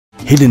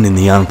Hidden in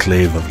the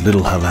enclave of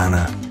Little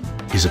Havana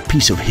is a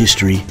piece of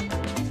history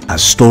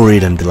as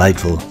storied and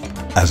delightful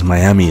as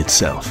Miami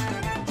itself.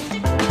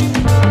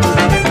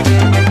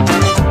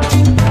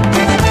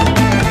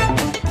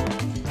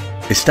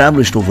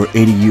 Established over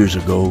 80 years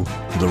ago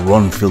with a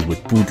run filled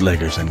with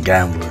bootleggers and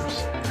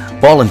gamblers,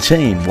 Ball and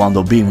Chain wound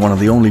up being one of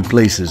the only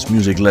places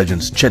music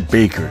legends Chet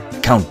Baker,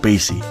 Count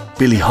Basie,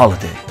 Billie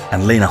Holiday,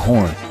 and Lena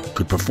Horne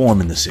could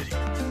perform in the city.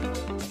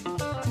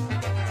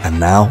 And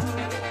now,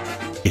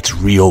 it's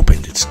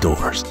reopened its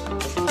doors.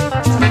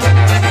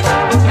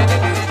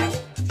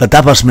 The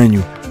tapas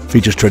menu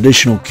features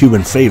traditional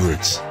Cuban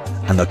favorites,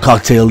 and the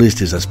cocktail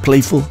list is as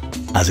playful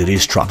as it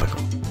is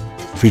tropical,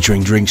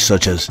 featuring drinks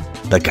such as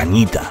the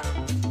Cañita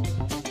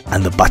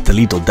and the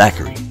Pastelito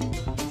Daiquiri.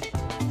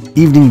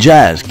 Evening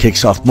jazz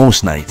kicks off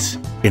most nights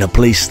in a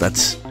place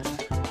that's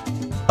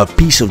a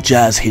piece of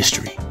jazz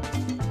history.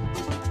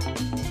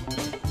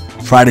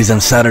 Fridays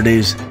and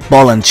Saturdays,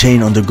 Ball and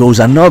Chain undergoes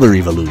another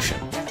evolution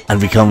and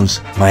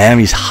becomes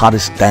Miami's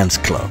hottest dance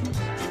club.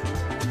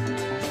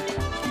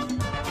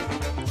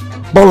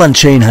 Ball and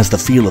Chain has the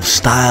feel of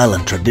style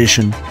and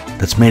tradition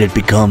that's made it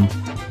become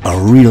a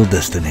real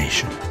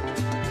destination.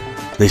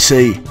 They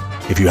say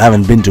if you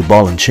haven't been to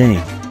Ball and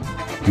Chain,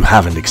 you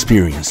haven't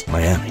experienced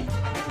Miami.